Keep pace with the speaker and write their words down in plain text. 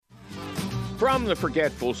From the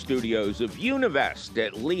forgetful studios of Univest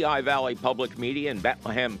at Lehigh Valley Public Media in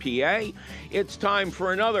Bethlehem, PA, it's time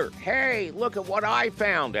for another "Hey, look at what I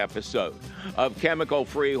found" episode of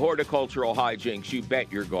chemical-free horticultural hijinks you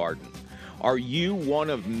bet your garden. Are you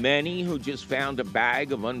one of many who just found a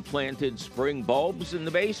bag of unplanted spring bulbs in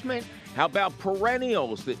the basement? How about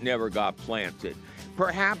perennials that never got planted?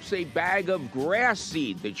 Perhaps a bag of grass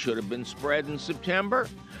seed that should have been spread in September?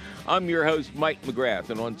 I'm your host, Mike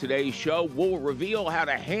McGrath, and on today's show, we'll reveal how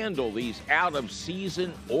to handle these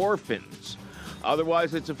out-of-season orphans.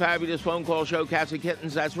 Otherwise, it's a fabulous phone call show, Cats and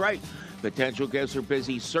Kittens, that's right. Potential guests are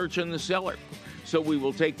busy searching the cellar. So we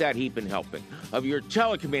will take that heaping helping of your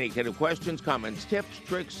telecommunicative questions, comments, tips,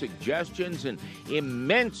 tricks, suggestions, and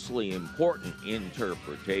immensely important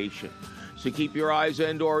interpretation. So keep your eyes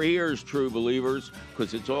and/or ears, true believers,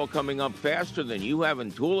 because it's all coming up faster than you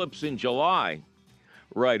having tulips in July.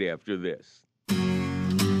 Right after this.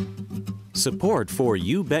 Support for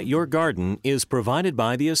You Bet Your Garden is provided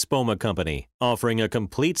by the Espoma Company, offering a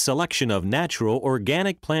complete selection of natural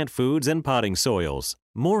organic plant foods and potting soils.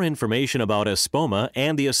 More information about Espoma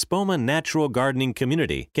and the Espoma Natural Gardening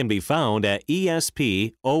Community can be found at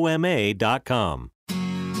espoma.com.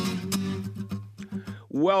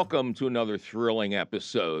 Welcome to another thrilling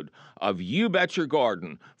episode of You Bet Your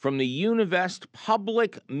Garden from the Univest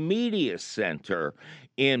Public Media Center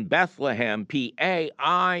in Bethlehem, PA.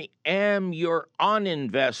 I am your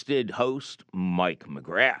uninvested host, Mike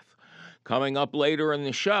McGrath. Coming up later in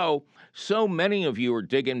the show, so many of you are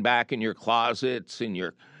digging back in your closets, in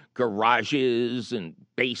your garages and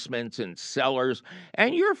basements and cellars,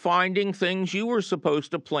 and you're finding things you were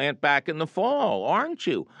supposed to plant back in the fall, aren't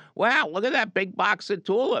you? Wow, look at that big box of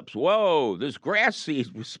tulips. Whoa, this grass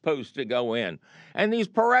seed was supposed to go in, and these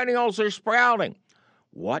perennials are sprouting.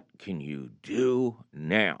 What can you do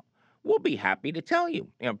now? We'll be happy to tell you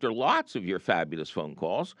after lots of your fabulous phone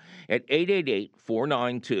calls at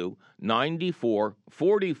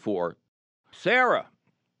 888-492-9444. Sarah,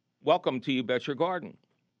 welcome to You Bet Your Garden.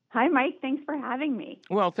 Hi, Mike. Thanks for having me.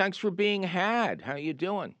 Well, thanks for being had. How you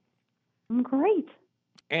doing? I'm great.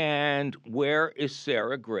 And where is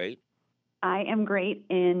Sarah great? I am great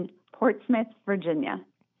in Portsmouth, Virginia.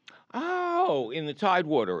 Oh, in the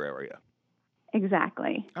Tidewater area.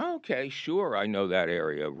 Exactly. Okay, sure. I know that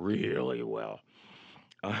area really well.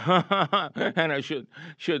 And I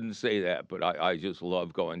shouldn't say that, but I just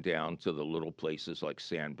love going down to the little places like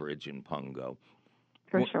Sandbridge and Pungo.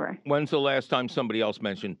 For sure. When's the last time somebody else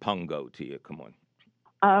mentioned Pungo to you? Come on.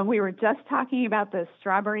 We were just talking about the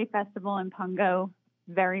Strawberry Festival in Pungo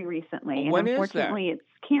very recently. When and is that? Unfortunately, it's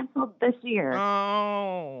canceled this year.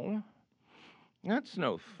 Oh, that's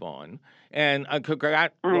no fun. And I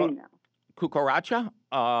know. Cucaracha,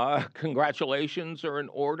 congratulations are in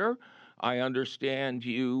order. I understand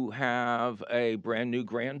you have a brand new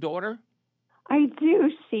granddaughter. I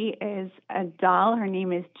do. She is a doll. Her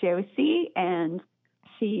name is Josie, and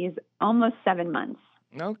she's almost 7 months.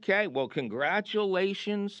 Okay, well,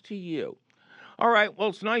 congratulations to you. All right, well,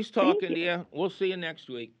 it's nice talking to you. We'll see you next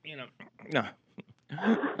week. No.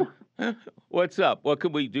 What's up? What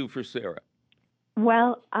can we do for Sarah?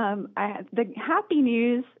 Well, the happy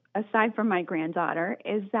news, aside from my granddaughter,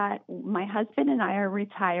 is that my husband and I are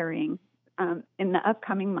retiring in the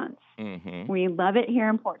upcoming months. Mm-hmm. We love it here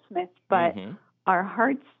in Portsmouth, but Mm-hmm. our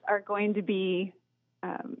hearts are going to be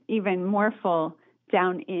even more full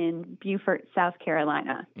down in Beaufort, South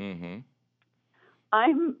Carolina. Mm-hmm.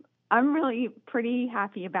 I'm really pretty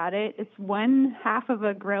happy about it. It's one half of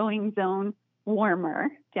a growing zone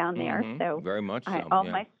warmer down there, Mm-hmm. so Very much so. all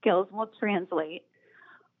yeah. my skills will translate.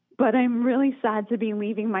 But I'm really sad to be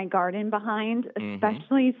leaving my garden behind,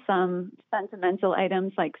 especially some sentimental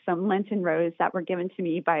items like some Lenten rose that were given to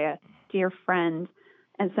me by a dear friend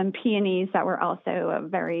and some peonies that were also a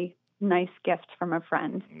very nice gift from a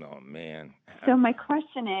friend. Oh, man. So my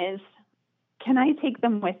question is, can I take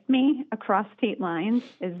them with me across state lines?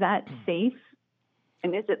 Is that safe?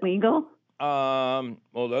 And is it legal? Well,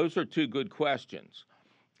 those are two good questions.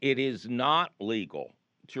 It is not legal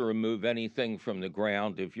to remove anything from the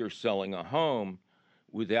ground if you're selling a home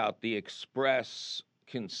without the express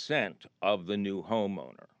consent of the new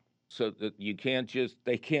homeowner. So that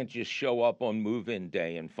they can't just show up on move-in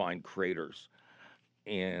day and find craters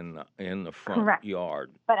in the front Correct.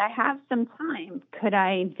 yard. But I have some time. Could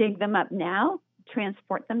I dig them up now,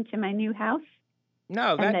 transport them to my new house?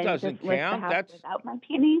 No, and that then doesn't just list count. the house That's without my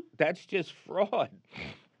peonies? That's just fraud.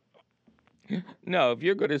 No, if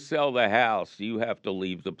you're going to sell the house, you have to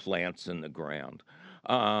leave the plants in the ground.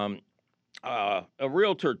 A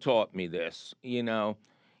realtor taught me this.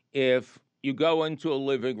 If you go into a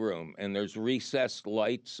living room and there's recessed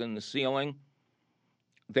lights in the ceiling,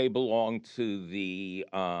 they belong to the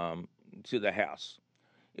house.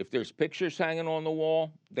 If there's pictures hanging on the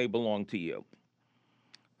wall, they belong to you.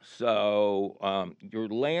 So your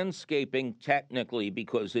landscaping, technically,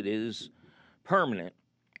 because it is permanent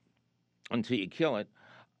until you kill it,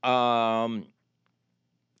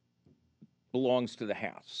 belongs to the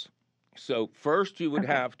house. So first you would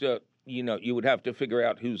have to, you would have to figure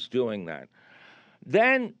out who's doing that.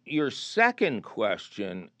 Then your second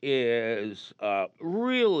question is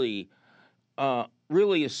really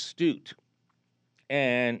astute,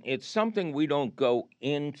 and it's something we don't go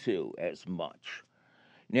into as much.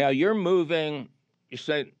 Now you're moving, you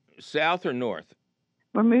say south or north?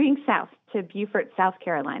 We're moving south to Beaufort, South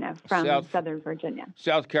Carolina, from Southern Virginia.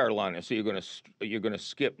 South Carolina. So you're gonna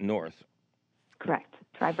skip north. Correct.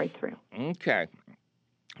 Drive right through. Okay.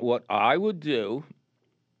 What I would do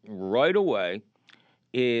right away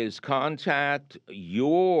is contact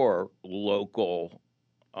your local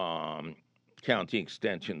county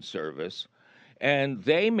extension service, and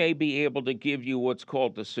they may be able to give you what's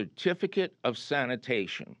called the certificate of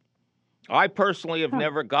sanitation. I personally have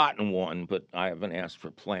never gotten one, but I haven't asked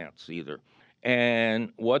for plants either.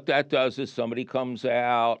 And what that does is somebody comes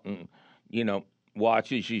out and,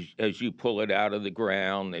 watches you as you pull it out of the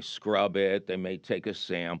ground. They scrub it. They may take a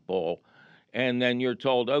sample. And then you're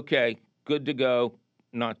told, okay, good to go,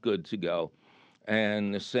 not good to go.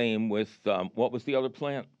 And the same with, what was the other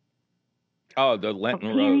plant? Oh, the Lenten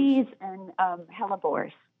rose. Peonies and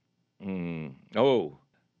hellebores. Oh.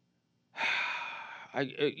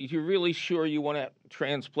 You're really sure you want to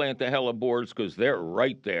transplant the hellebores? Because they're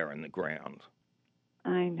right there in the ground.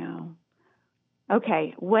 I know.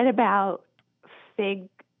 Okay, what about fig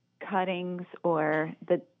cuttings or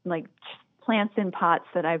the plants in pots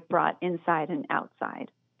that I've brought inside and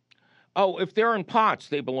outside? Oh, if they're in pots,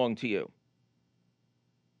 they belong to you.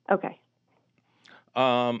 Okay.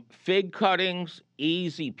 Fig cuttings,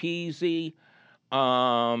 easy peasy.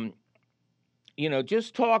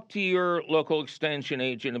 Just talk to your local extension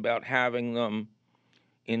agent about having them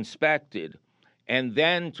inspected, and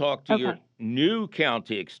then talk to your new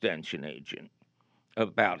county extension agent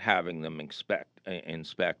about having them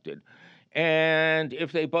inspected. And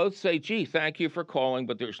if they both say, gee, thank you for calling,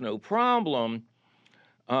 but there's no problem,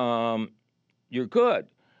 you're good.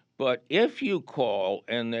 But if you call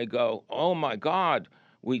and they go, oh, my God,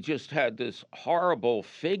 we just had this horrible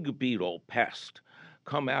fig beetle pest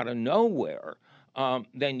come out of nowhere,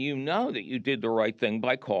 then you know that you did the right thing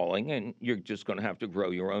by calling, and you're just going to have to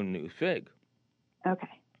grow your own new fig.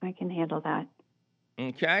 Okay, I can handle that.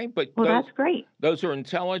 Okay, but that's great. Those are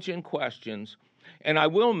intelligent questions. And I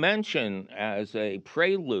will mention, as a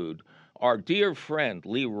prelude, our dear friend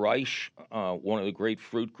Lee Reich, one of the great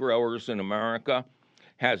fruit growers in America,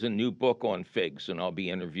 has a new book on figs, and I'll be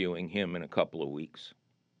interviewing him in a couple of weeks.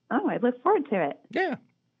 Oh, I look forward to it. Yeah.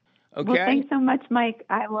 Okay. Well, thanks so much, Mike.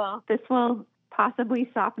 This will possibly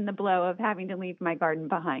soften the blow of having to leave my garden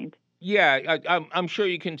behind. Yeah, I'm sure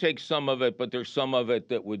you can take some of it, but there's some of it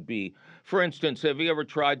that would be, for instance, have you ever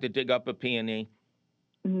tried to dig up a peony?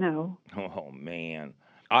 No. Oh, man.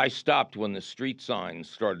 I stopped when the street signs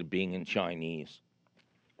started being in Chinese.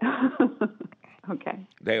 Okay.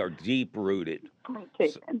 They are deep-rooted. Point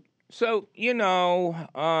taken. So,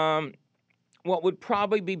 what would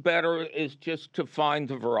probably be better is just to find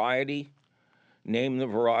the variety, name the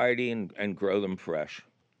variety, and grow them fresh.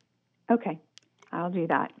 Okay. I'll do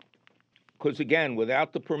that. Because, again,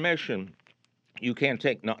 without the permission, you can't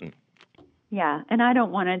take nothing. Yeah, and I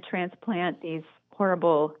don't want to transplant these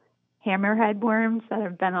horrible hammerhead worms that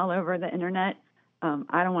have been all over the internet.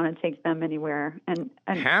 I don't want to take them anywhere. And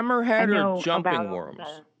hammerhead or jumping worms?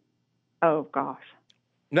 Oh, gosh.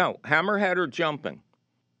 No, hammerhead or jumping?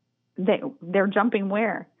 They're jumping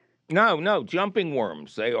where? No, jumping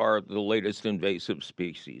worms. They are the latest invasive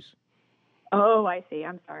species. Oh, I see.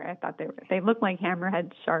 I'm sorry. I thought they look like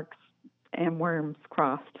hammerhead sharks and worms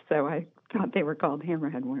crossed, so I thought they were called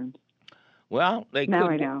hammerhead worms. Well, they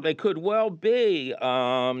could well be.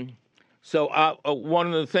 So one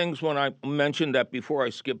of the things when I mentioned that before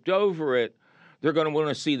I skipped over it, they're going to want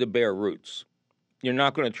to see the bare roots. You're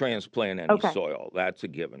not going to transplant any soil. That's a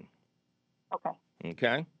given. Okay.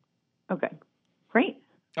 Okay? Okay. Great.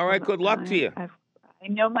 All right, good luck to you. I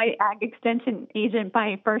know my ag extension agent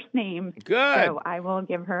by first name. Good. So I will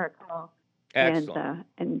give her a call. Excellent.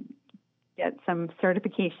 And get some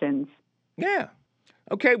certifications. Yeah.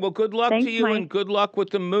 Okay, well, good luck Thanks, to you, Mike. and good luck with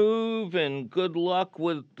the move, and good luck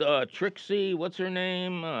with Trixie. What's her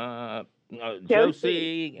name?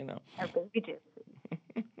 Josie. Our baby Josie.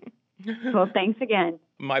 Well, thanks again.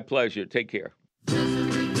 My pleasure. Take care.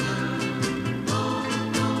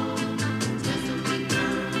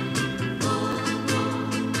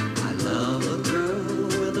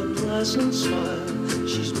 pleasant smile.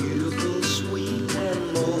 She's beautiful, sweet,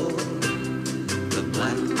 and more. The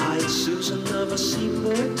black-eyed Susan of a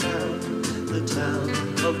seaport town, the town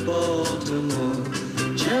of Baltimore.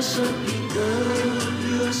 Chesapeake girl,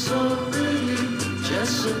 you're so pretty.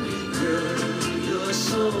 Chesapeake girl, you're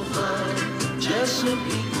so fine.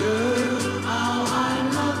 Chesapeake girl, how I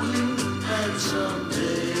love you, and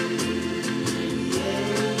someday,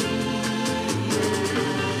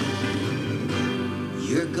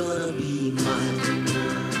 you're gonna be mine.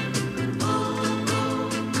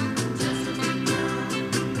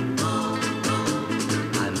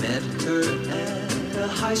 I met her at a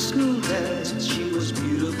high school dance. She was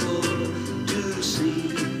beautiful to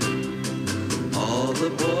see. All the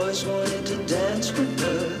boys wanted to dance with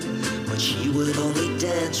her, but she would only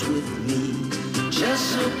dance with me.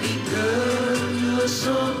 Chesapeake girl, you're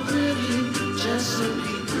so pretty.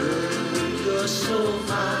 Chesapeake girl, you're so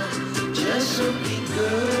fine. Chesapeake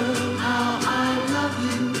girl, how I love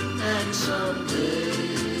you, and someday,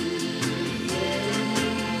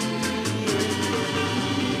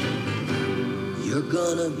 you're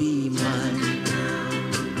gonna be mine.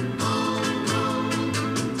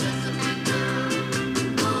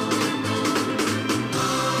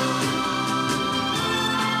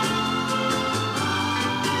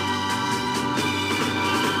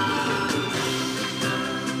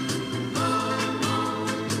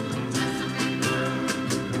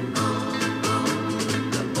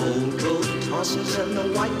 And the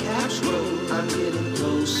white caps roll. I'm getting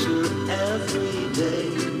closer every day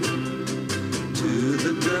to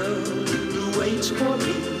the girl who waits for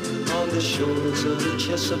me on the shores of the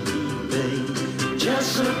Chesapeake Bay.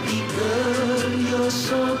 Chesapeake girl, you're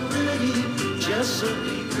so pretty.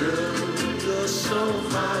 Chesapeake girl, you're so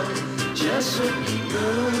fine. Chesapeake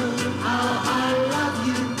girl, how I love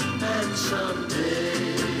you, and someday,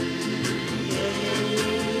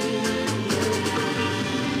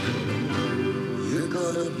 you're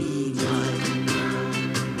gonna be mine.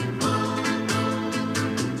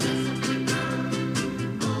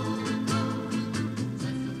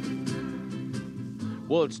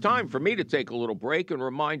 Well, it's time for me to take a little break and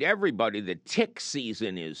remind everybody that tick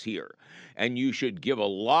season is here, and you should give a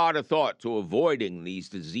lot of thought to avoiding these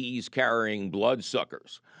disease-carrying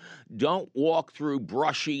bloodsuckers. Don't walk through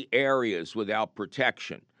brushy areas without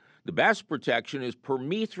protection. The best protection is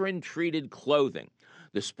permethrin-treated clothing.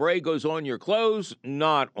 The spray goes on your clothes,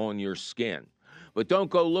 not on your skin. But don't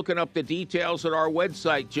go looking up the details at our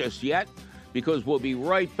website just yet, because we'll be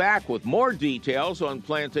right back with more details on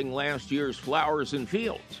planting last year's flowers and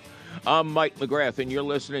fields. I'm Mike McGrath, and you're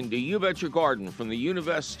listening to You Bet Your Garden from the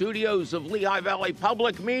Univest studios of Lehigh Valley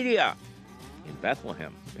Public Media in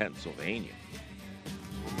Bethlehem, Pennsylvania.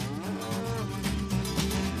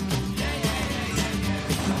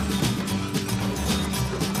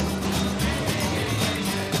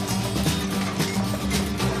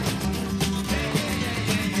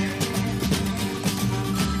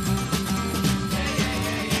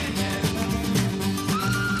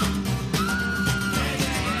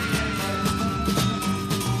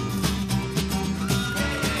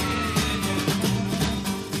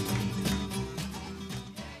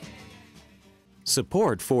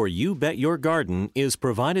 Support for You Bet Your Garden is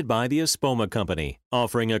provided by the Espoma Company,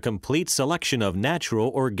 offering a complete selection of natural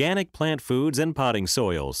organic plant foods and potting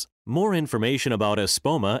soils. More information about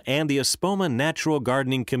Espoma and the Espoma Natural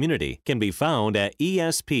Gardening Community can be found at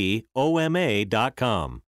espoma.com.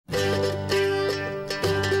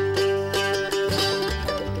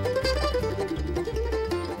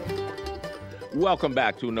 Welcome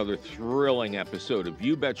back to another thrilling episode of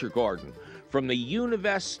You Bet Your Garden from the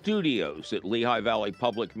Univest studios at Lehigh Valley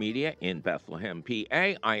Public Media in Bethlehem,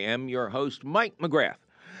 PA. I am your host, Mike McGrath.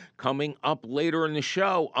 Coming up later in the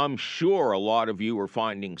show, I'm sure a lot of you are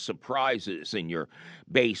finding surprises in your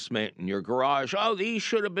basement and your garage. Oh, these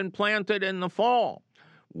should have been planted in the fall.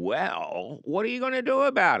 Well, what are you going to do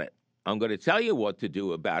about it? I'm going to tell you what to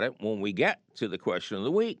do about it when we get to the question of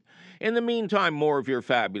the week. In the meantime, more of your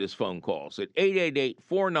fabulous phone calls at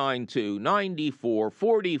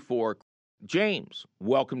 888-492-9444. James,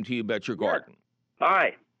 welcome to You Bet Your Garden.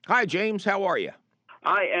 Hi. Hi, James. How are you?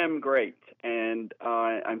 I am great, and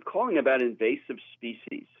I'm calling about invasive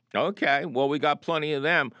species. Okay. Well, we got plenty of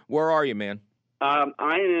them. Where are you, man? I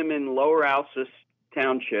am in Lower Alsace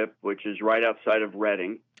Township, which is right outside of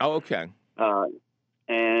Reading. Oh, okay.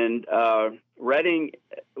 And Reading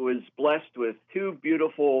was blessed with two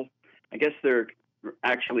beautiful, I guess they're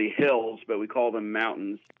actually hills, but we call them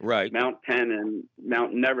mountains. Right. Mount Penn and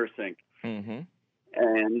Mount Neversink. Mm-hmm.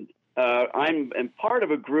 And I'm part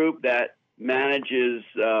of a group that manages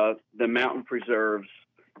the mountain preserves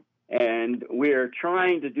And we're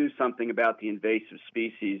trying to do something about the invasive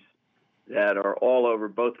species that are all over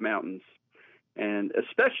both mountains, and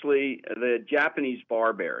especially the Japanese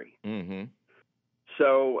barberry. Mm-hmm.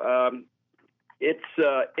 So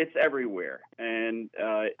it's everywhere, and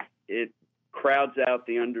it crowds out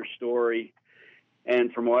the understory.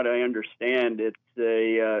 And from what I understand, it's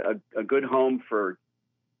a good home for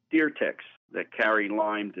deer ticks that carry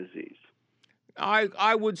Lyme disease.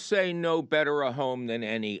 I would say no better a home than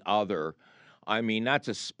any other. I mean, that's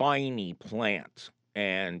a spiny plant,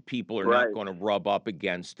 and people are not going to rub up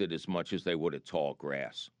against it as much as they would a tall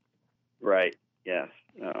grass. Right, yes.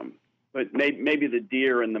 But maybe the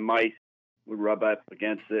deer and the mice would rub up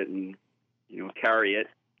against it and, carry it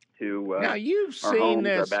to now you've our seen homes,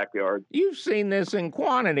 this, our backyard. You've seen this in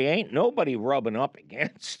quantity. Ain't nobody rubbing up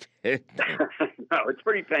against it. No, it's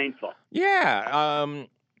pretty painful. Yeah.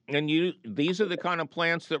 And these are the kind of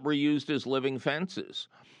plants that were used as living fences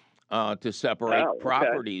to separate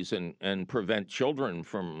properties and prevent children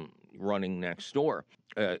from running next door.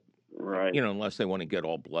 Right. Unless they want to get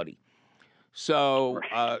all bloody. So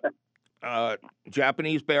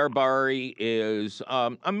Japanese bearberry is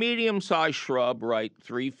a medium-sized shrub, right?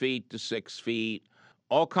 3 feet to 6 feet,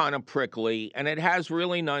 all kind of prickly, and it has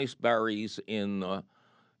really nice berries in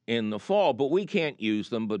the fall, but we can't use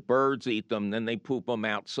them, but birds eat them, then they poop them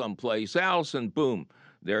out someplace else, and boom,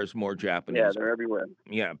 there's more Japanese. Yeah, they're everywhere.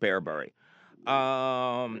 Yeah, bearberry.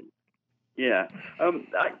 Yeah.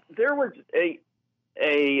 There was a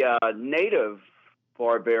native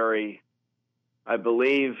barberry, I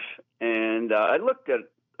believe, and I looked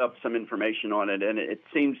up some information on it, and it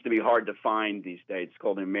seems to be hard to find these days. It's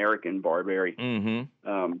called American barberry.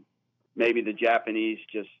 Mm-hmm. Maybe the Japanese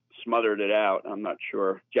just smothered it out. I'm not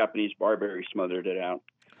sure. Japanese barberry smothered it out.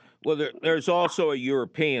 Well, there's also a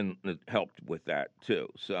European that helped with that too.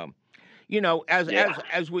 So,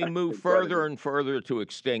 as we move further and further to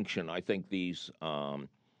extinction, I think these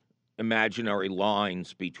imaginary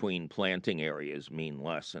lines between planting areas mean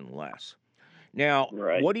less and less. Now,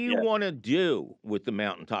 what do you want to do with the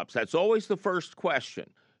mountaintops? That's always the first question.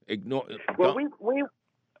 Well,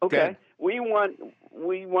 we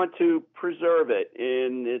want to preserve it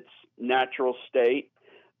in its natural state,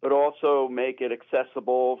 but also make it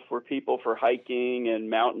accessible for people for hiking and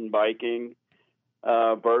mountain biking,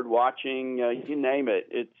 bird watching, you name it.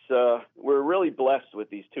 It's we're really blessed with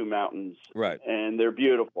these two mountains, right? And they're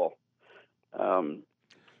beautiful.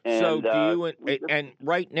 So and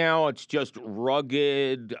right now it's just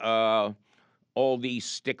rugged, all these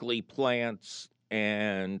stickly plants,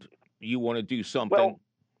 and you want to do something. Well,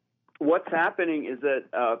 what's happening is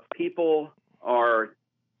that people are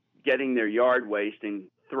getting their yard waste and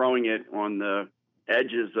throwing it on the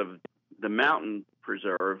edges of the mountain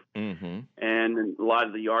preserve, mm-hmm. and a lot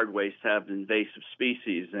of the yard waste have invasive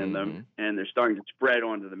species in them, and they're starting to spread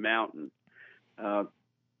onto the mountain.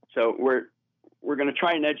 So we're going to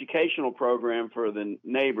try an educational program for the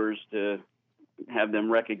neighbors to have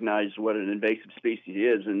them recognize what an invasive species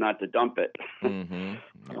is and not to dump it. Mm-hmm.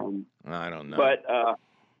 I don't know. But,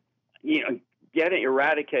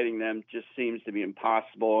 eradicating them just seems to be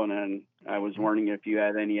impossible. And I was wondering if you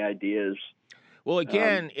had any ideas. Well,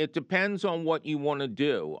 again, it depends on what you want to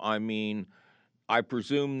do. I mean, I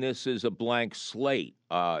presume this is a blank slate.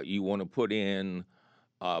 You want to put in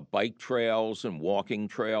bike trails and walking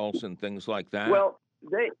trails and things like that? Well,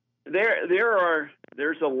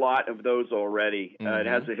 there's a lot of those already. It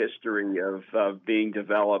has a history of being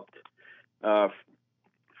developed for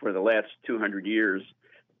the last 200 years,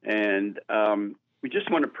 and we just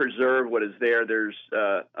want to preserve what is there. There's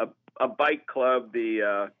a bike club,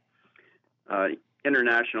 the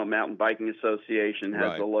International Mountain Biking Association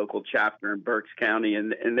has a local chapter in Berks County,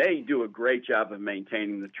 and they do a great job of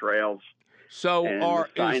maintaining the trails. So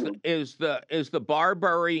is the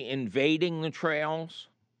barberry invading the trails?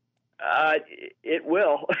 It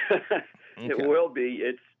will. Okay. It will be.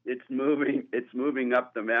 It's moving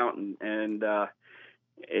up the mountain, and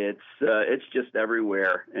it's just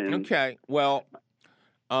everywhere. And okay. Well,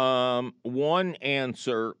 one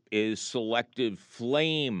answer is selective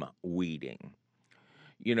flame weeding.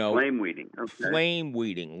 Flame weeding. Okay. Flame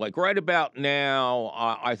weeding. Like right about now,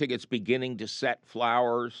 I think it's beginning to set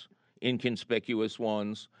flowers, inconspicuous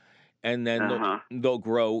ones, and then they'll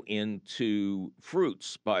grow into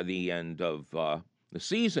fruits by the end of the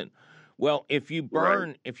season. Well, if you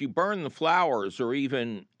burn the flowers, or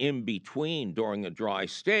even in between during a dry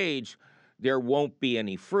stage, there won't be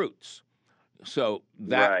any fruits. So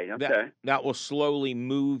that will slowly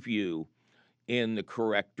move you in the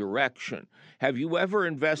correct direction. Have you ever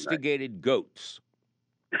investigated goats?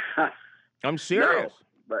 I'm serious.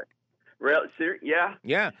 Really? Yeah.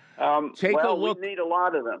 Yeah. Take a look. We need a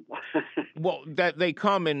lot of them. Well, that they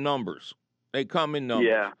come in numbers. They come in numbers.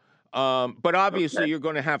 Yeah. But obviously, you're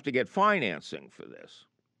going to have to get financing for this.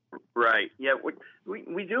 Right. Yeah.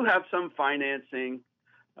 We do have some financing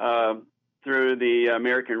through the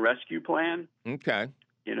American Rescue Plan. Okay.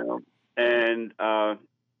 And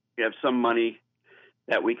we have some money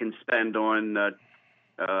that we can spend on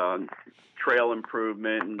trail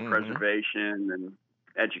improvement and preservation and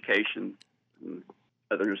education and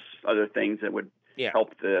other things that would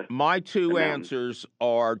help the. My two answers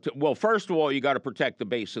are well, first of all, you got to protect the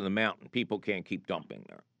base of the mountain. People can't keep dumping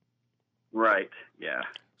there. Right. Yeah.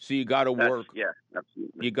 So you got to work. Yeah,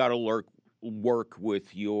 absolutely. You got to work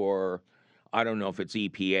with your, I don't know if it's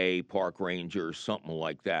EPA, park rangers, something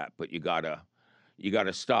like that, but you gotta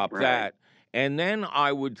stop that. And then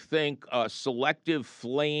I would think selective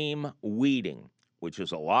flame weeding, which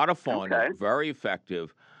is a lot of fun, very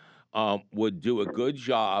effective, would do a good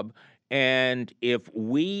job. And if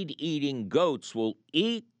weed-eating goats will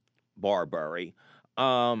eat barberry,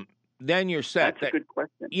 then you're set. That's a good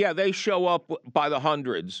question. Yeah, they show up by the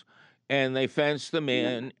hundreds, and they fence them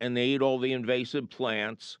in, and they eat all the invasive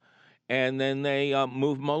plants, and then they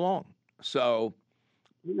move them along. So,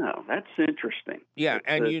 that's interesting. Yeah,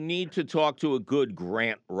 and you need to talk to a good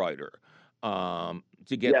grant writer to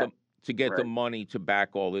get the money to back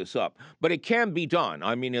all this up. But it can be done.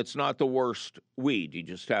 I mean, it's not the worst weed. You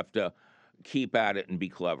just have to keep at it and be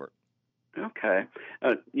clever. Okay.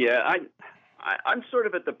 I'm sort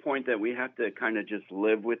of at the point that we have to kind of just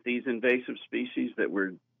live with these invasive species, that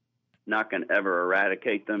we're not going to ever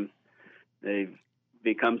eradicate them. They've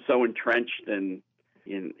become so entrenched, and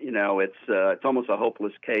it's almost a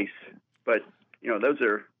hopeless case. But those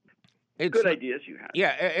are good ideas you have.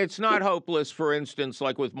 Yeah, it's not hopeless. For instance,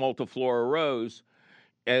 like with multiflora rose,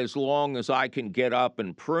 as long as I can get up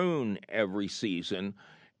and prune every season,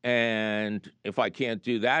 and if I can't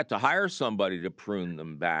do that, to hire somebody to prune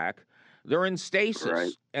them back. They're in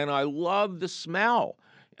stasis, and I love the smell,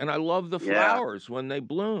 and I love the flowers when they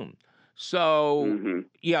bloom. So,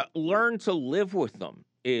 learn to live with them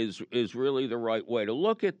is really the right way to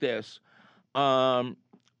look at this.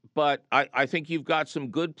 But I think you've got some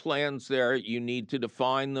good plans there. You need to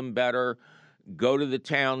define them better. Go to the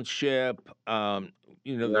township.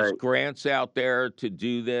 There's grants out there to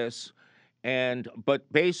do this.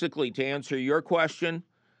 But basically, to answer your question,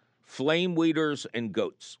 flame weeders and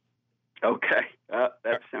goats. Okay,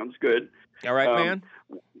 that sounds good. All right, man.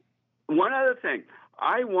 One other thing.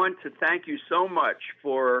 I want to thank you so much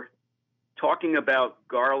for talking about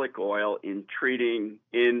garlic oil in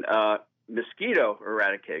mosquito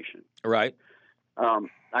eradication. Right.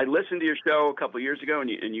 I listened to your show a couple of years ago,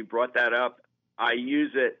 and you brought that up. I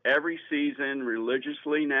use it every season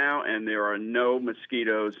religiously now, and there are no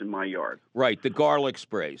mosquitoes in my yard. Right, the garlic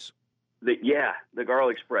sprays. The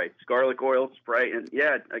garlic spray. It's garlic oil spray. And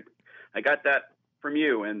I got that from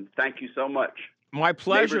you, and thank you so much. My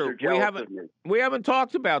pleasure. We haven't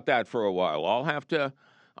talked about that for a while. I'll have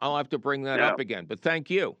to bring that up again. But thank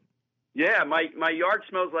you. Yeah, my yard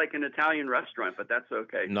smells like an Italian restaurant, but that's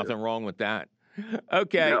okay. Nothing wrong with that.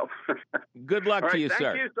 Okay. No. Good luck to you,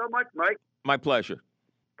 sir. Thank you so much, Mike. My pleasure.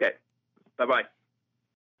 Okay. Bye-bye.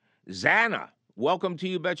 Xana, welcome to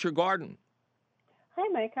You Bet Your Garden. Hi,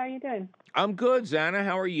 Mike. How are you doing? I'm good, Xana.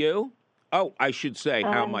 How are you? Oh, I should say,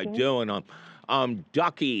 how am I doing? I'm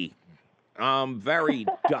ducky. I'm very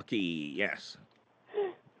ducky, yes.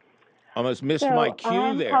 Almost missed my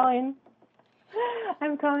cue there.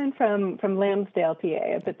 I'm calling from Lambsdale, PA,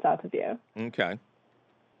 a bit south of you. Okay.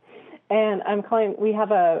 And I'm calling, we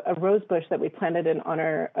have a rose bush that we planted in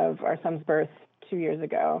honor of our son's birth 2 years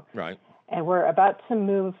ago. Right. And we're about to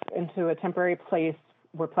move into a temporary place.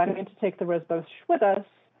 We're planning to take the rose bush with us,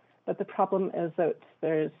 but the problem is that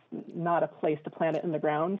there's not a place to plant it in the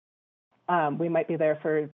ground. We might be there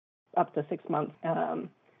for up to 6 months.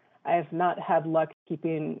 I have not had luck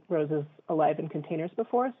keeping roses alive in containers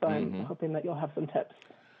before, so I'm hoping that you'll have some tips.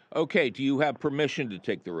 Okay. Do you have permission to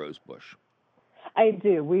take the rose bush? I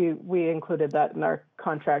do. We included that in our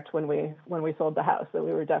contract when we sold the house, that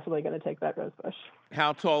we were definitely going to take that rose bush.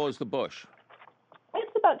 How tall is the bush?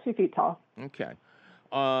 It's about 2 feet tall. Okay.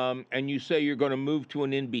 And you say you're going to move to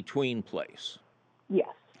an in-between place? Yes.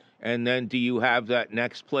 And then do you have that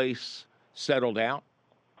next place settled out?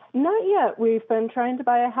 Not yet. We've been trying to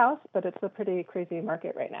buy a house, but it's a pretty crazy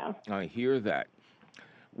market right now. I hear that.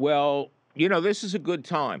 Well, this is a good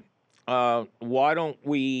time. Why don't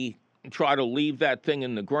we try to leave that thing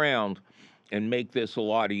in the ground and make this a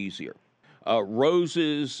lot easier?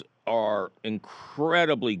 Roses are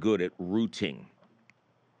incredibly good at rooting.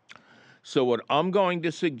 So what I'm going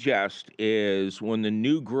to suggest is when the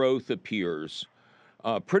new growth appears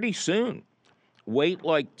pretty soon, wait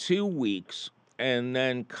like 2 weeks and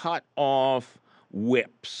then cut off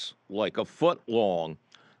whips like a foot long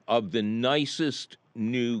of the nicest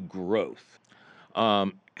new growth.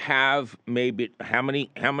 Have maybe how many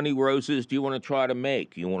roses do you want to try to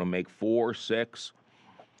make? You want to make 4, 6?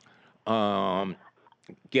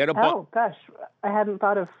 Get a Oh gosh, I hadn't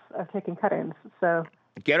thought of taking cuttings. So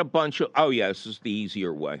get a bunch of. Oh yeah, this is the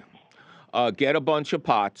easier way. Get a bunch of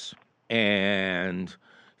pots and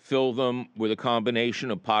fill them with a combination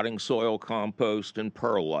of potting soil, compost, and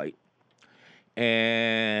perlite.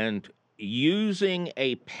 And using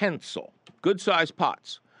a pencil, good-sized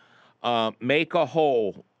pots, make a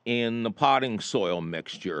hole in the potting soil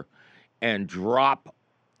mixture and drop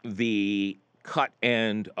the cut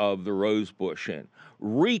end of the rose bush in.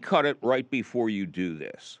 Recut it right before you do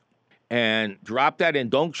this. And drop that in.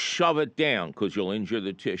 Don't shove it down because you'll injure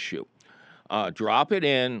the tissue. Drop it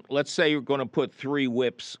in. Let's say you're going to put 3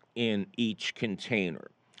 whips in each container.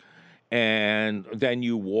 And then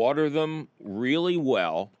you water them really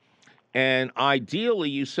well. And ideally,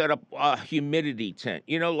 you set up a humidity tent,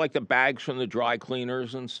 like the bags from the dry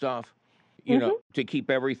cleaners and stuff, to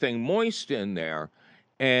keep everything moist in there.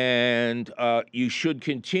 And you should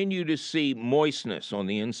continue to see moistness on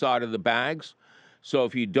the inside of the bags. So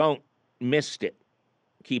if you don't mist it,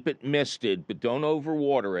 keep it misted, but don't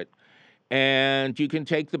overwater it. And you can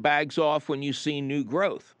take the bags off when you see new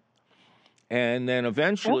growth. And then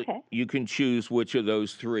eventually you can choose which of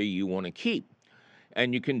those 3 you want to keep.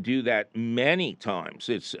 And you can do that many times.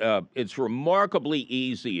 It's remarkably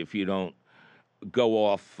easy if you don't go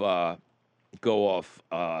off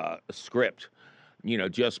script.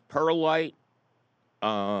 Just perlite,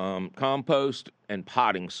 compost, and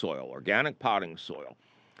potting soil, organic potting soil.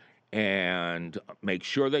 And make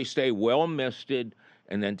sure they stay well misted,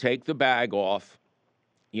 and then take the bag off,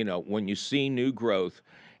 when you see new growth.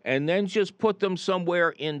 And then just put them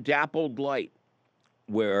somewhere in dappled light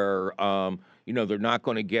where, they're not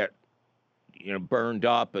going to get, burned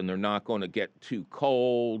up and they're not going to get too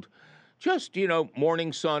cold. Just,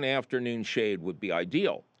 morning sun, afternoon shade would be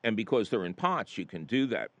ideal. And because they're in pots, you can do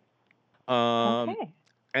that.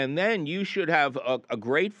 And then you should have a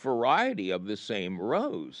great variety of the same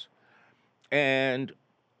rose. And,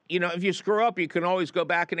 if you screw up, you can always go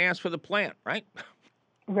back and ask for the plant, right?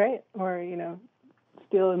 Right. Or,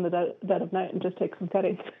 steal in the dead of night and just take some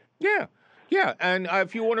cuttings. Yeah. Yeah. And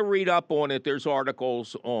if you want to read up on it, there's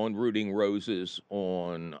articles on rooting roses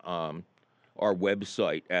on our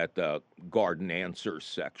website at the Garden Answers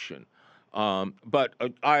section. But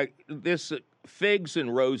figs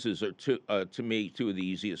and roses are, to me, 2 of the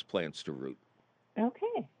easiest plants to root.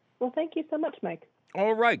 Okay. Well, thank you so much, Mike.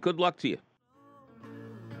 All right. Good luck to you.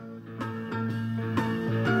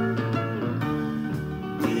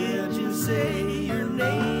 Did you say your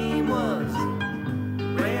name was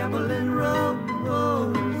Ramblin'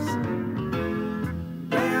 Rose?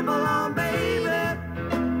 Ramble on, baby.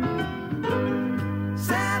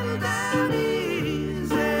 Settle down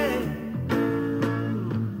easy.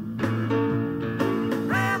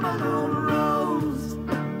 Ramble on, Rose.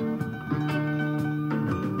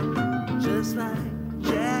 Just like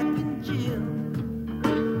Jack and Jill.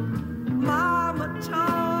 Mama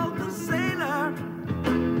told the sailor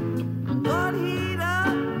what heat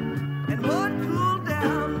up and what cool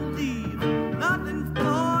down, leave nothing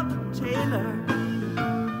for the tailor.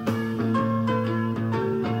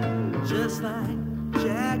 Just like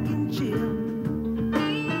Jack and Jill,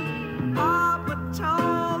 Papa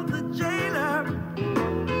told the jailer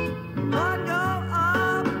what go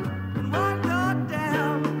up and what go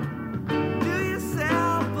down. Do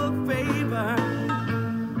yourself a favor.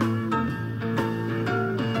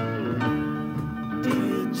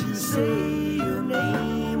 Did you say your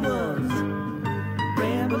name was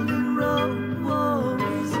Ramblin'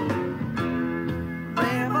 Rose?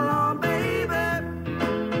 Ramble on, baby.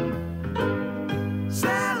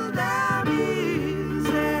 Settle down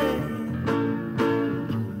easy.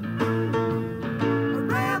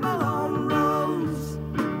 Ramble on, Rose.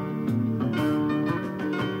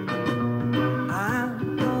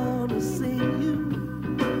 I'm gonna sing you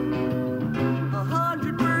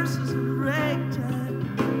 100 verses of ragtime.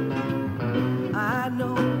 I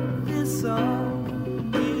know this song,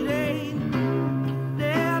 it ain't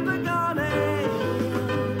never gonna end.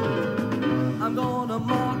 I'm gonna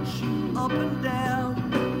march you up and down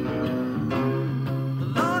the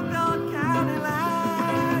Logan County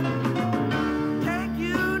line, take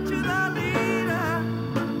you to the leader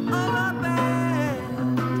of a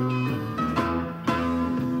band.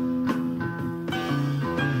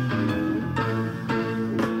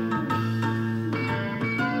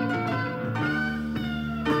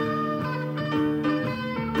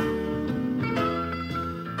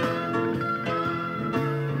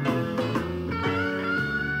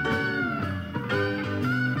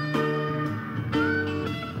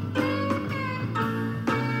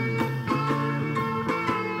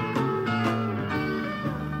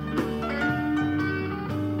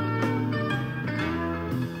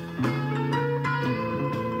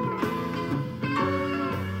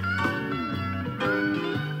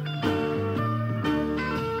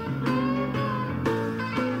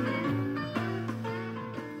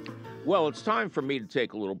 Well, it's time for me to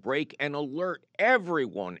take a little break and alert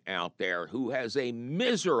everyone out there who has a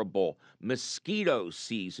miserable mosquito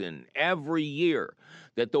season every year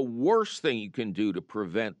that the worst thing you can do to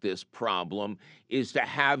prevent this problem is to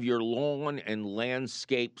have your lawn and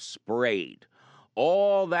landscape sprayed.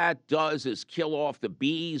 All that does is kill off the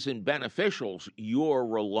bees and beneficials you're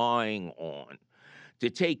relying on. To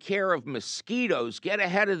take care of mosquitoes, get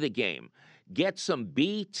ahead of the game. Get some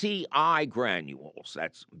BTI granules.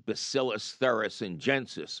 That's Bacillus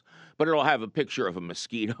thuringiensis, but it'll have a picture of a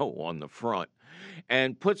mosquito on the front.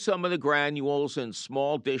 And put some of the granules in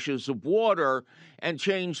small dishes of water and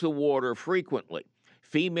change the water frequently.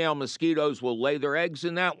 Female mosquitoes will lay their eggs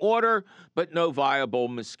in that water, but no viable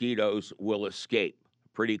mosquitoes will escape.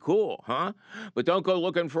 Pretty cool, huh? But don't go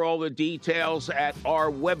looking for all the details at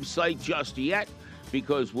our website just yet,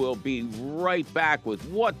 because we'll be right back with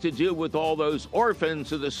what to do with all those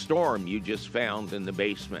orphans of the storm you just found in the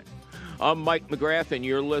basement. I'm Mike McGrath, and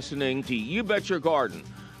you're listening to You Bet Your Garden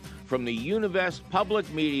from the Univest Public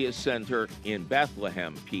Media Center in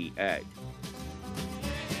Bethlehem, PA.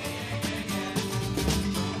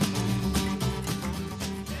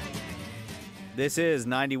 This is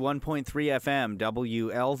 91.3 FM,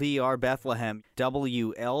 WLVR Bethlehem,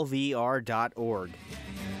 WLVR.org.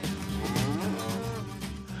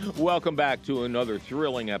 Welcome back to another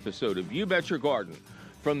thrilling episode of You Bet Your Garden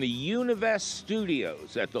from the Univest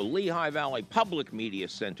Studios at the Lehigh Valley Public Media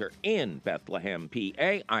Center in Bethlehem,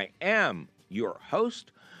 PA. I am your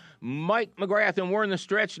host, Mike McGrath, and we're in the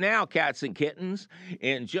stretch now, cats and kittens.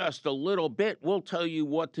 In just a little bit, we'll tell you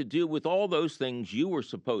what to do with all those things you were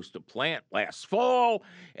supposed to plant last fall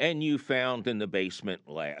and you found in the basement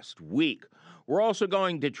last week. We're also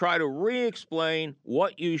going to try to re-explain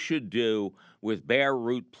what you should do with bare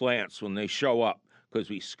root plants when they show up,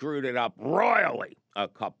 because we screwed it up royally a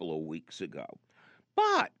couple of weeks ago.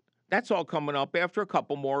 But that's all coming up after a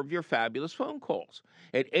couple more of your fabulous phone calls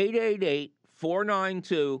at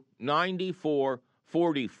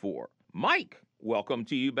 888-492-9444. Mike, welcome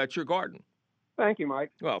to You Bet Your Garden. Thank you,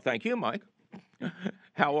 Mike. Well, thank you, Mike.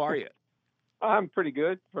 How are you? I'm pretty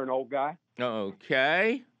good for an old guy.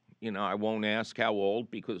 Okay. You know, I won't ask how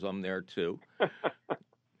old because I'm there too.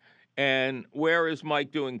 And where is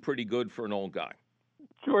Mike doing pretty good for an old guy?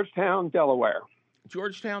 Georgetown, Delaware.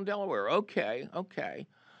 Georgetown, Delaware. Okay.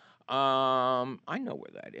 I know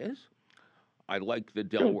where that is. I like the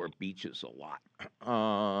Delaware beaches a lot.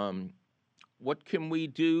 What can we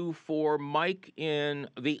do for Mike in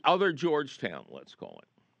the other Georgetown, let's call it?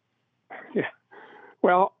 Yeah.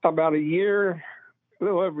 Well, about a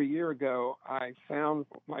little over a year ago, I found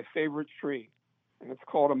my favorite tree, and it's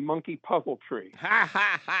called a monkey puzzle tree. Ha,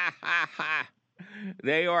 ha, ha, ha, ha.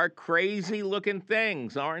 They are crazy-looking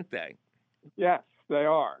things, aren't they? Yes, they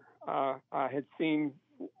are.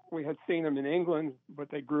 We had seen them in England, but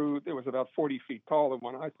it was about 40 feet tall, the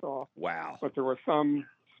one I saw. Wow. But there were some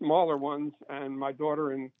smaller ones, and my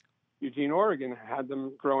daughter in Eugene, Oregon, had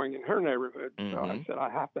them growing in her neighborhood. Mm-hmm. So I said, I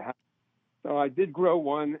have to have. So I did grow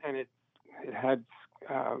one, and it had.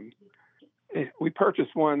 We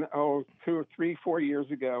purchased one 2 or 3, 4 years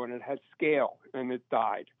ago, and it had scale, and it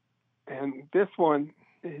died. And this one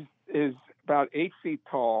is about 8 feet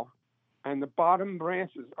tall, and the bottom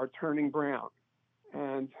branches are turning brown.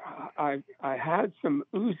 And I had some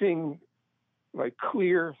oozing, like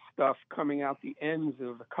clear stuff coming out the ends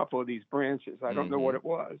of a couple of these branches. I don't know what it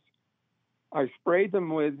was. I sprayed them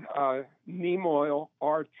with neem oil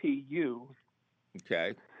RTU.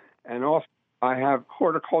 Okay. And also I have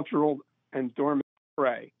horticultural and dormant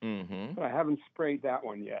spray. Mm-hmm. But I haven't sprayed that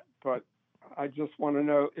one yet. But I just want to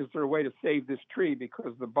know, is there a way to save this tree?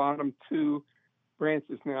 Because the bottom 2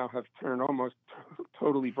 branches now have turned almost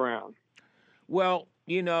totally brown. Well,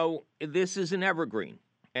 you know, this is an evergreen.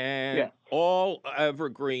 And all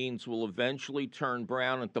evergreens will eventually turn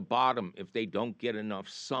brown at the bottom if they don't get enough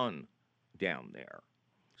sun down there.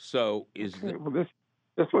 So well,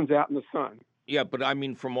 this one's out in the sun. Yeah, but I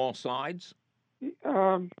mean from all sides?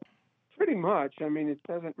 Pretty much. I mean, it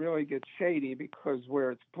doesn't really get shady because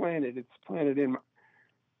where it's planted in,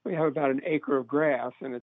 we have about an acre of grass,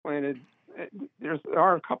 and it's planted, there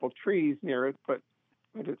are a couple trees near it, but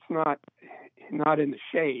it's not in the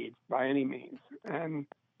shade by any means. And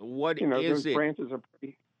those branches are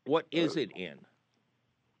pretty. What is it in?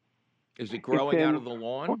 Is it growing out of the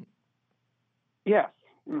lawn? Yes.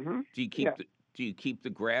 Mm-hmm. Do you keep the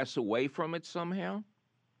grass away from it somehow?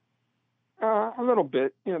 A little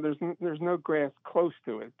bit. There's no grass close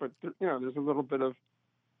to it, but there's a little bit of.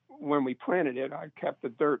 When we planted it, I kept the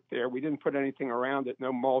dirt there. We didn't put anything around it,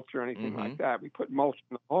 no mulch or anything like that. We put mulch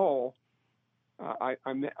in the hole. I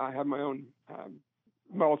have my own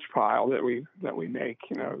mulch pile that we make,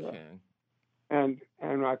 Okay. and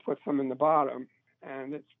I put some in the bottom,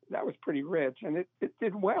 and that was pretty rich, and it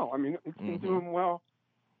did well. I mean, it's been doing well,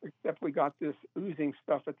 except we got this oozing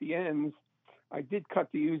stuff at the ends. I did cut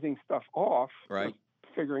the oozing stuff off, right,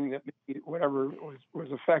 figuring that maybe whatever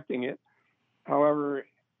was affecting it. However,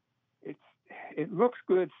 it looks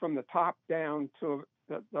good from the top down to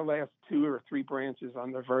the last 2 or 3 branches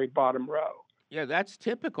on the very bottom row. Yeah, that's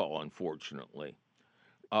typical, unfortunately.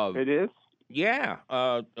 It is? Yeah.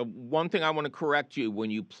 One thing I want to correct you,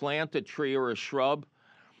 when you plant a tree or a shrub,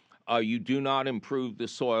 you do not improve the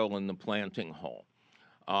soil in the planting hole.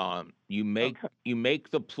 You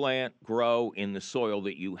make the plant grow in the soil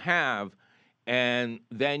that you have, and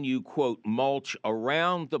then you, quote, mulch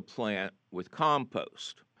around the plant with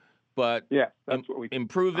compost. But that's what we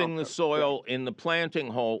improving the soil in the planting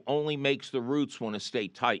hole only makes the roots want to stay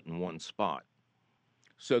tight in one spot.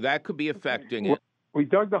 So that could be affecting it. We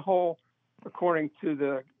dug the hole according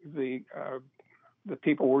to the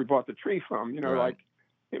people we bought the tree from. Right. Like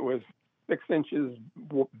it was 6 inches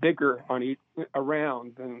bigger on each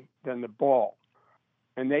around than the ball,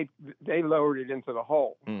 and they lowered it into the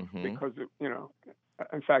hole because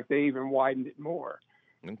in fact they even widened it more.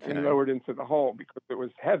 Okay. And lowered into the hole because it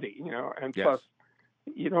was heavy, and plus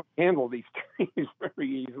you don't handle these trees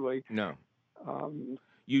very easily. No.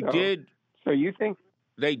 You did. So you think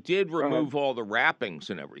they did remove all the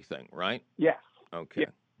wrappings and everything, right? Yes. Okay.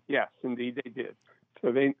 Yes, indeed they did.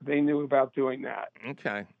 So they knew about doing that.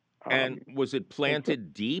 Okay. And was it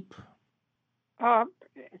planted deep?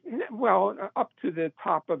 Well, up to the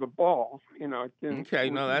top of the ball. It didn't,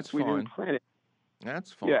 okay. No, that's we fine. Didn't plant it.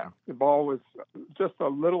 That's fine. Yeah, the ball was just a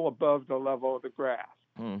little above the level of the grass.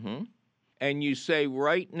 Mm-hmm. And you say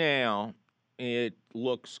right now it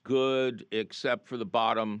looks good except for the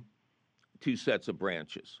bottom 2 sets of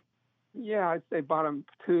branches. Yeah, I'd say bottom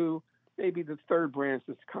 2, maybe the 3rd branch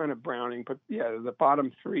is kind of browning, but yeah, the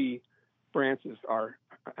bottom 3 branches are,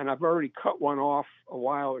 and I've already cut one off a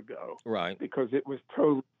while ago. Right. Because it was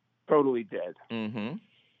totally dead. Mm-hmm.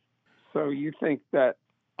 So you think that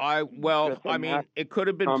it could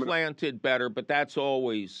have been planted better, but that's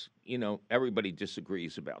always, everybody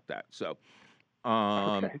disagrees about that. So,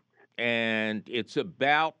 and it's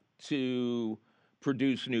about to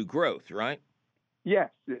produce new growth, right? Yes.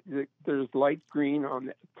 There's light green on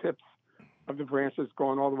the tips of the branches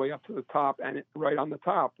going all the way up to the top, and right on the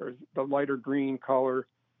top, there's the lighter green color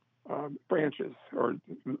branches, or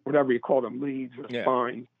whatever you call them, leaves or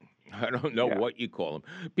spines. I don't know what you call them.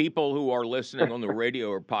 People who are listening on the radio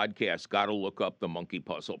or podcast got to look up the monkey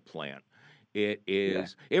puzzle plant. It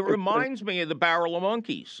is. Yeah. It reminds me of the barrel of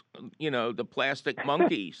monkeys. The plastic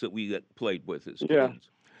monkeys that we played with as kids.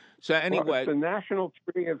 So anyway, it's the national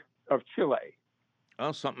tree of Chile.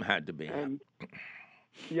 Oh, something had to be. And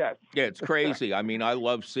yes. Yeah, it's crazy. I mean, I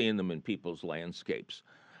love seeing them in people's landscapes.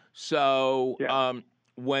 So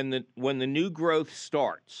when the new growth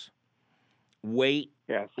starts, wait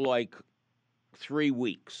like 3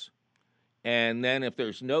 weeks. And then if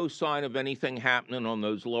there's no sign of anything happening on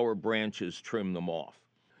those lower branches, trim them off.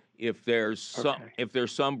 If there's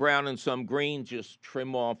some brown and some green, just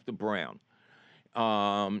trim off the brown.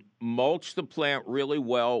 Mulch the plant really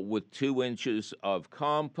well with 2 inches of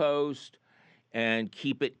compost and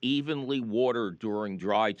keep it evenly watered during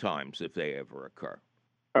dry times if they ever occur.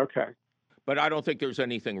 Okay. But I don't think there's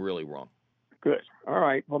anything really wrong. Good. All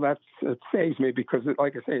right. Well, it saves me because,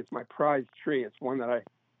 like I say, it's my prized tree. It's one that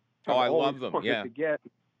I love them. To get.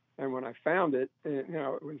 And when I found it, it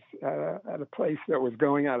was at a place that was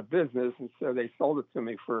going out of business, and so they sold it to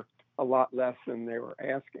me for a lot less than they were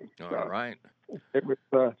asking. All right. It was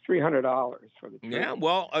 $300 for the tree. Yeah.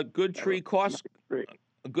 Well, a good tree costs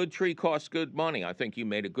good money. I think you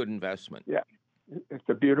made a good investment. Yeah. It's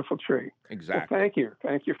a beautiful tree. Exactly. Well, thank you.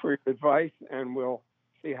 Thank you for your advice, and we'll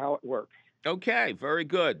see how it works. Okay, very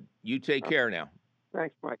good. You take care now.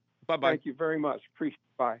 Thanks, Mike. Bye-bye. Thank you very much. Appreciate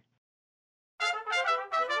it. Bye.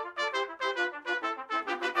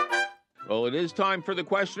 Well, it is time for the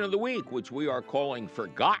question of the week, which we are calling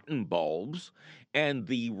Forgotten Bulbs and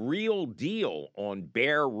the Real Deal on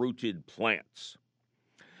Bare-Rooted Plants.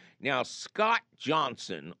 Now, Scott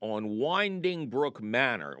Johnson on Winding Brook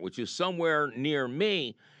Manor, which is somewhere near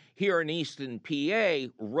me here in Easton,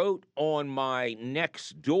 PA, wrote on my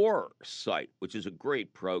Nextdoor site, which is a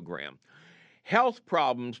great program. Health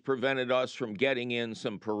problems prevented us from getting in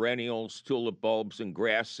some perennials, tulip bulbs, and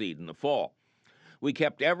grass seed in the fall. We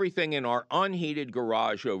kept everything in our unheated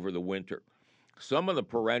garage over the winter. Some of the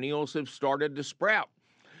perennials have started to sprout.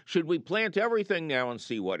 Should we plant everything now and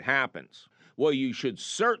see what happens? Well, you should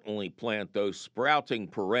certainly plant those sprouting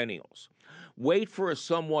perennials. Wait for a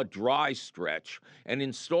somewhat dry stretch and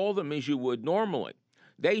install them as you would normally.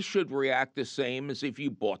 They should react the same as if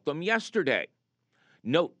you bought them yesterday.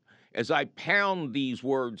 Note, as I pound these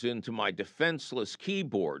words into my defenseless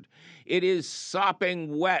keyboard, it is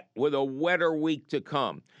sopping wet with a wetter week to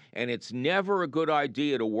come, and it's never a good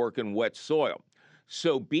idea to work in wet soil.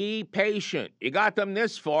 So be patient. You got them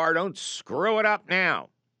this far, don't screw it up now.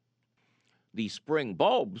 The spring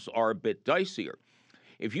bulbs are a bit dicier.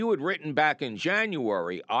 If you had written back in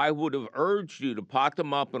January, I would have urged you to pot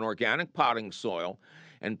them up in organic potting soil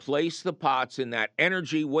and place the pots in that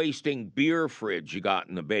energy-wasting beer fridge you got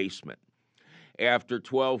in the basement. After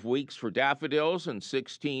 12 weeks for daffodils and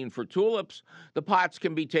 16 for tulips, the pots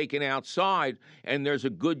can be taken outside, and there's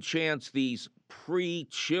a good chance these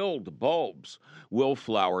pre-chilled bulbs will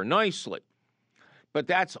flower nicely. But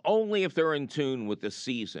that's only if they're in tune with the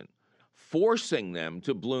season. Forcing them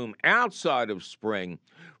to bloom outside of spring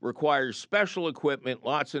requires special equipment,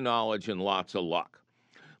 lots of knowledge, and lots of luck.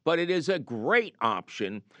 But it is a great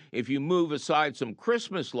option if you move aside some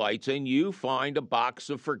Christmas lights and you find a box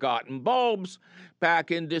of forgotten bulbs back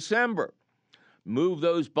in December. Move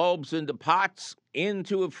those bulbs into pots,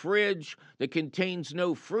 into a fridge that contains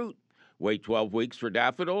no fruit. Wait 12 weeks for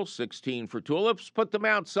daffodils, 16 for tulips, put them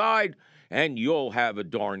outside, and you'll have a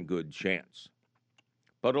darn good chance.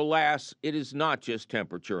 But alas, it is not just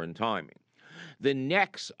temperature and timing. The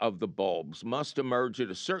necks of the bulbs must emerge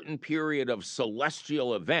at a certain period of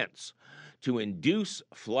celestial events to induce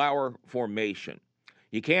flower formation.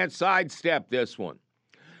 You can't sidestep this one.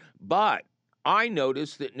 But I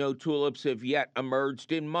noticed that no tulips have yet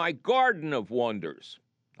emerged in my garden of wonders.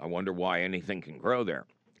 I wonder why anything can grow there.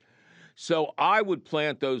 So I would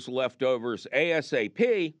plant those leftovers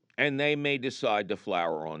ASAP, and they may decide to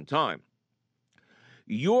flower on time.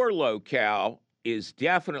 Your locale is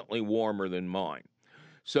definitely warmer than mine.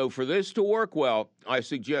 So for this to work well, I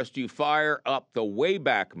suggest you fire up the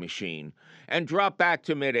Wayback Machine and drop back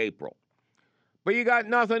to mid-April. But you got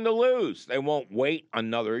nothing to lose. They won't wait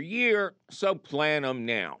another year, so plant them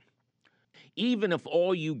now. Even if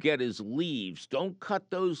all you get is leaves, don't cut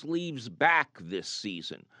those leaves back this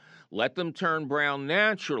season. Let them turn brown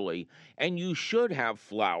naturally, and you should have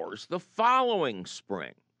flowers the following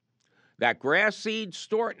spring. That grass seed,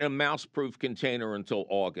 store it in a mouse-proof container until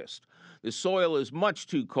August. The soil is much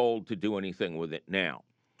too cold to do anything with it now.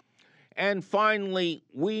 And finally,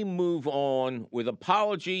 we move on with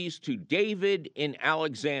apologies to David in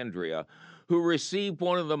Alexandria, who received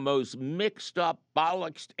one of the most mixed-up,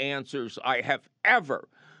 bollocksed answers I have ever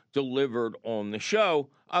delivered on the show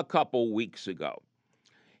a couple weeks ago.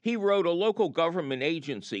 He wrote, a local government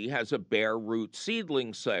agency has a bare root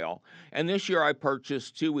seedling sale, and this year I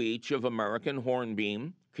purchased 2 each of American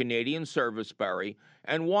hornbeam, Canadian serviceberry,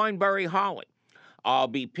 and wineberry holly. I'll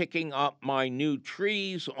be picking up my new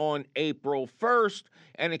trees on April 1st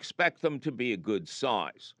and expect them to be a good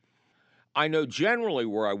size. I know generally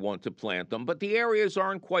where I want to plant them, but the areas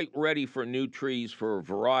aren't quite ready for new trees for a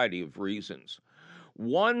variety of reasons.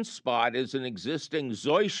 One spot is an existing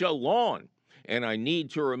zoysia lawn, and I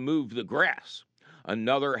need to remove the grass.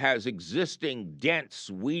 Another has existing dense,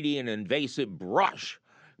 weedy, and invasive brush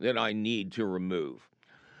that I need to remove.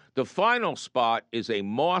 The final spot is a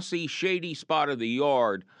mossy, shady spot of the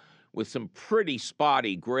yard with some pretty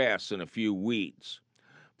spotty grass and a few weeds.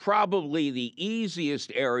 Probably the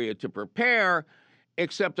easiest area to prepare,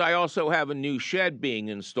 except I also have a new shed being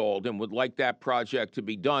installed and would like that project to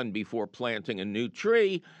be done before planting a new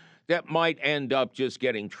tree that might end up just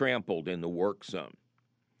getting trampled in the work zone.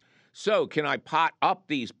 So, can I pot up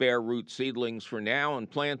these bare root seedlings for now and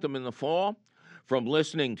plant them in the fall? From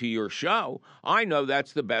listening to your show, I know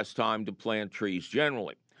that's the best time to plant trees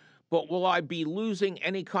generally. But will I be losing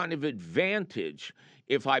any kind of advantage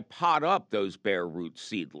if I pot up those bare root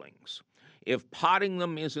seedlings? If potting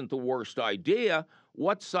them isn't the worst idea,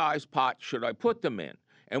 what size pot should I put them in?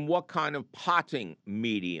 And what kind of potting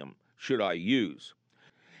medium should I use?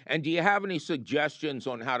 And do you have any suggestions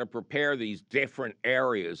on how to prepare these different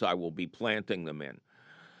areas I will be planting them in?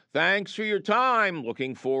 Thanks for your time.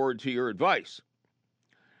 Looking forward to your advice.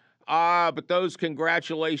 But those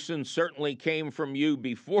congratulations certainly came from you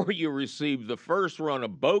before you received the first run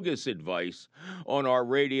of bogus advice on our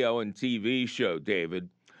radio and TV show, David.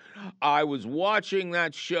 I was watching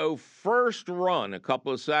that show first run a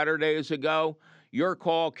couple of Saturdays ago. Your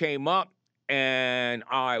call came up, and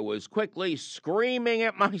I was quickly screaming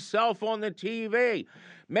at myself on the TV.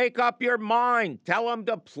 Make up your mind. Tell them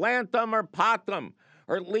to plant them or pot them,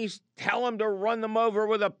 or at least tell them to run them over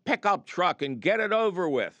with a pickup truck and get it over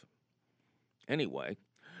with. Anyway,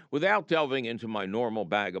 without delving into my normal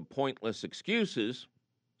bag of pointless excuses,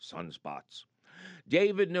 sunspots.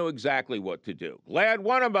 David knew exactly what to do. Glad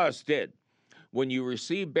one of us did. When you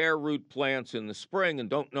receive bare root plants in the spring and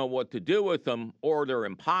don't know what to do with them, or they're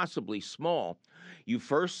impossibly small, you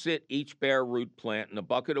first sit each bare root plant in a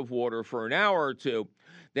bucket of water for an hour or two,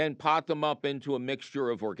 then pot them up into a mixture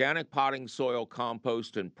of organic potting soil,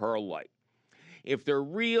 compost, and perlite. If they're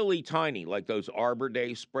really tiny, like those Arbor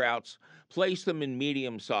Day sprouts, place them in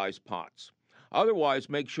medium-sized pots. Otherwise,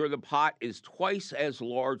 make sure the pot is twice as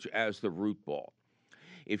large as the root ball.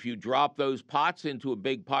 If you drop those pots into a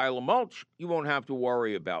big pile of mulch, you won't have to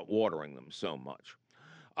worry about watering them so much.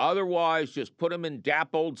 Otherwise, just put them in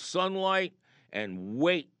dappled sunlight and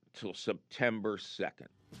wait till September 2nd.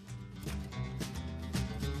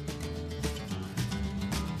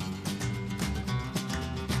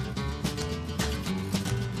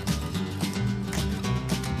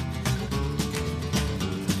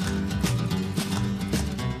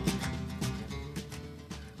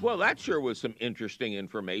 Well, that sure was some interesting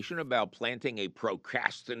information about planting a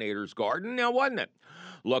procrastinator's garden, now wasn't it?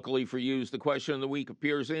 Luckily for you, the question of the week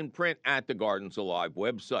appears in print at the Gardens Alive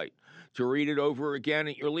website. To read it over again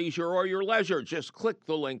at your leisure or your leisure, just click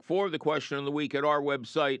the link for the question of the week at our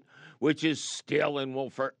website, which is still and will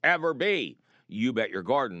forever be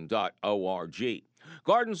YBetYourGarden.org.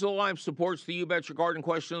 Gardens Alive supports the You Bet Your Garden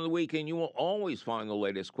question of the week, and you will always find the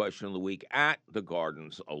latest question of the week at the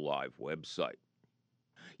Gardens Alive website.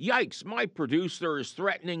 Yikes, my producer is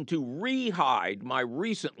threatening to re-hide my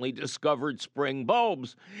recently discovered spring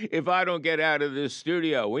bulbs if I don't get out of this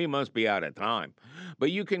studio. We must be out of time. But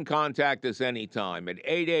you can contact us anytime at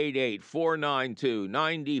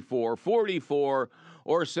 888-492-9444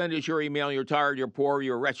 or send us your email, you're tired, you're poor,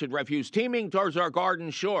 your wretched refuse teeming towards our garden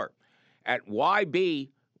shore at YBYG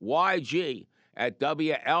at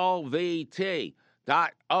WLVT.org.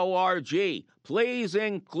 Please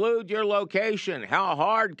include your location. How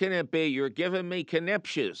hard can it be? You're giving me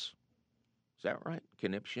conniptions. Is that right?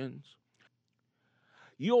 Conniptions?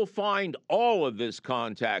 You'll find all of this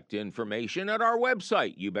contact information at our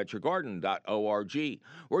website, YouBetYourGarden.org,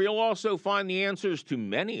 where you'll also find the answers to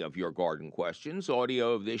many of your garden questions,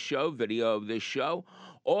 audio of this show, video of this show,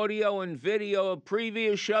 audio and video of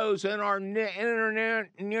previous shows, and our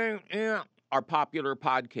popular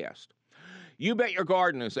podcast. You Bet Your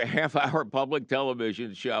Garden is a half-hour public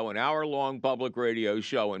television show, an hour-long public radio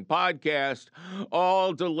show, and podcast,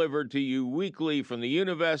 all delivered to you weekly from the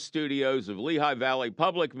Univest studios of Lehigh Valley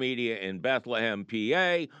Public Media in Bethlehem,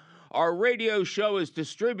 PA. Our radio show is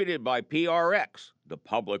distributed by PRX, the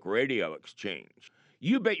Public Radio Exchange.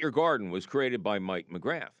 You Bet Your Garden was created by Mike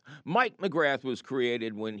McGrath. Mike McGrath was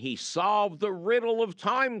created when he solved the riddle of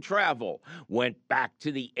time travel, went back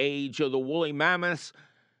to the age of the woolly mammoths,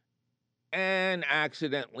 and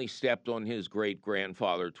accidentally stepped on his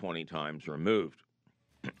great-grandfather 20 times removed.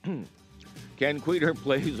 Ken Queter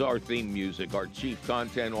plays our theme music. Our chief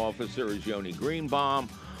content officer is Yoni Greenbaum.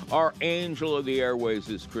 Our angel of the airways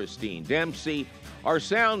is Christine Dempsey. Our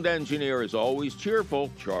sound engineer is always cheerful,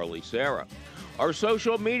 Charlie Sarah. Our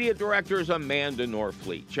social media director is Amanda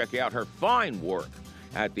Norfleet. Check out her fine work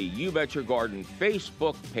at the You Bet Your Garden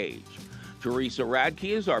Facebook page. Teresa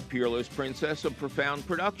Radke is our peerless princess of profound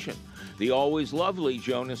production. The always lovely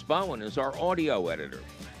Jonas Bowen is our audio editor.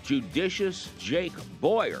 Judicious Jake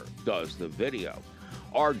Boyer does the video.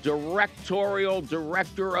 Our directorial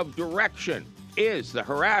director of direction is the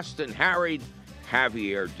harassed and harried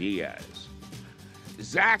Javier Diaz.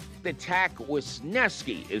 Zach the Tack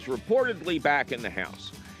Wisniewski is reportedly back in the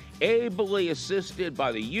house, ably assisted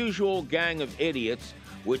by the usual gang of idiots,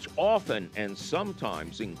 which often and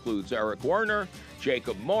sometimes includes Eric Werner,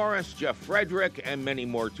 Jacob Morris, Jeff Frederick, and many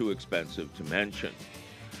more too expensive to mention.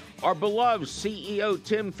 Our beloved CEO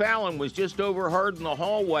Tim Fallon was just overheard in the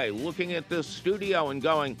hallway looking at this studio and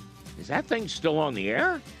going, "Is that thing still on the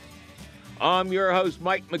air?" I'm your host,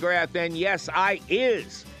 Mike McGrath, and yes, I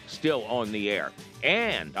is still on the air.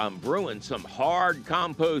 And I'm brewing some hard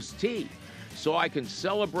compost tea so I can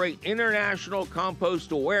celebrate International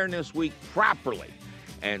Compost Awareness Week properly.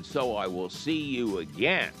 And so I will see you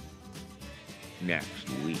again next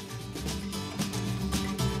week.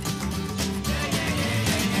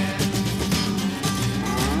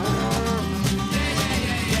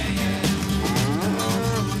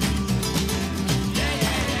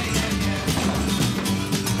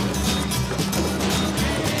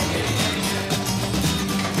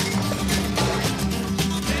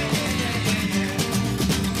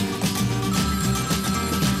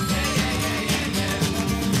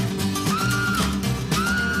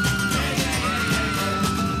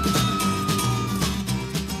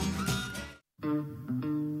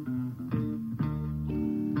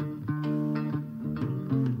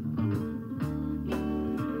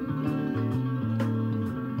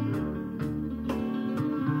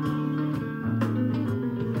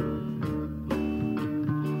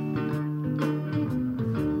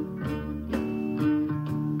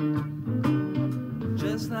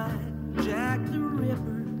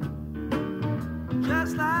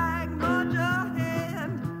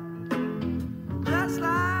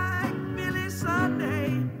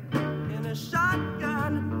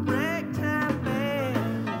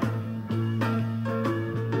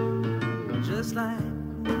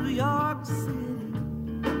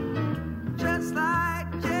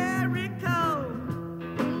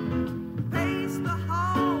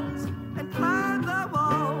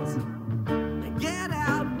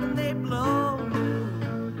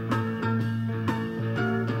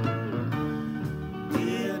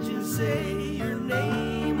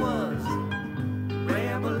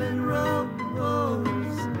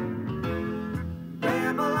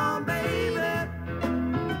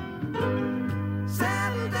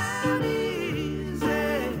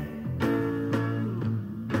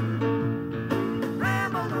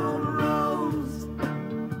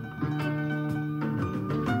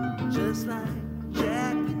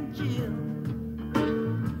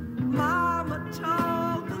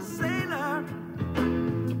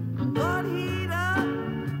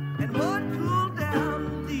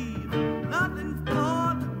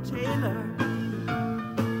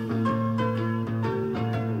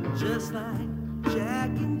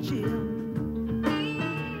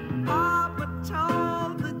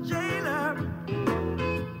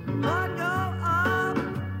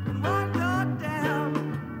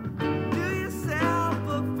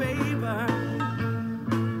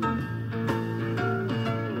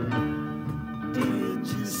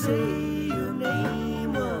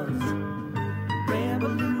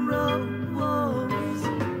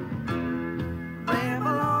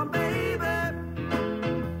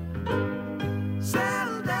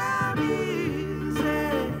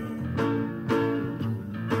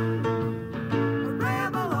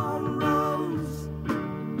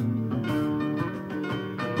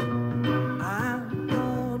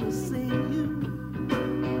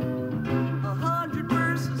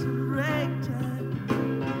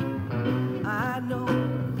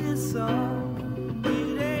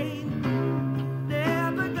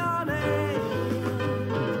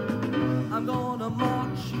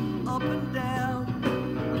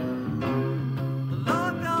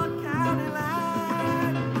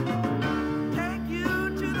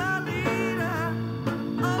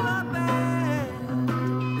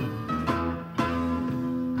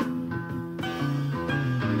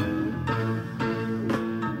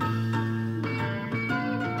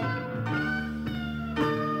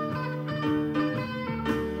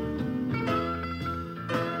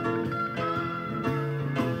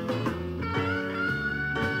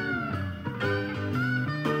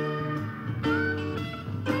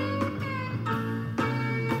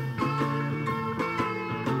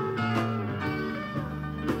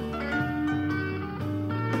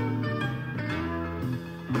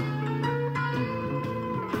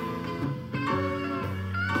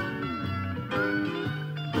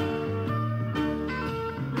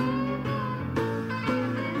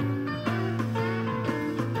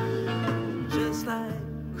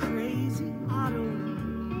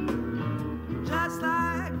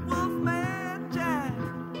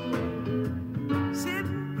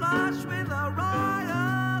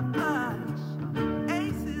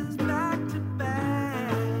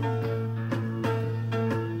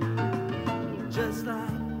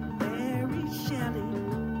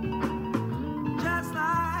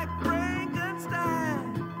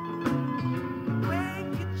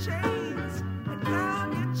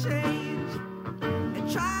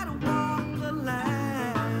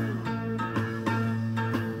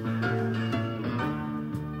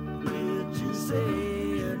 say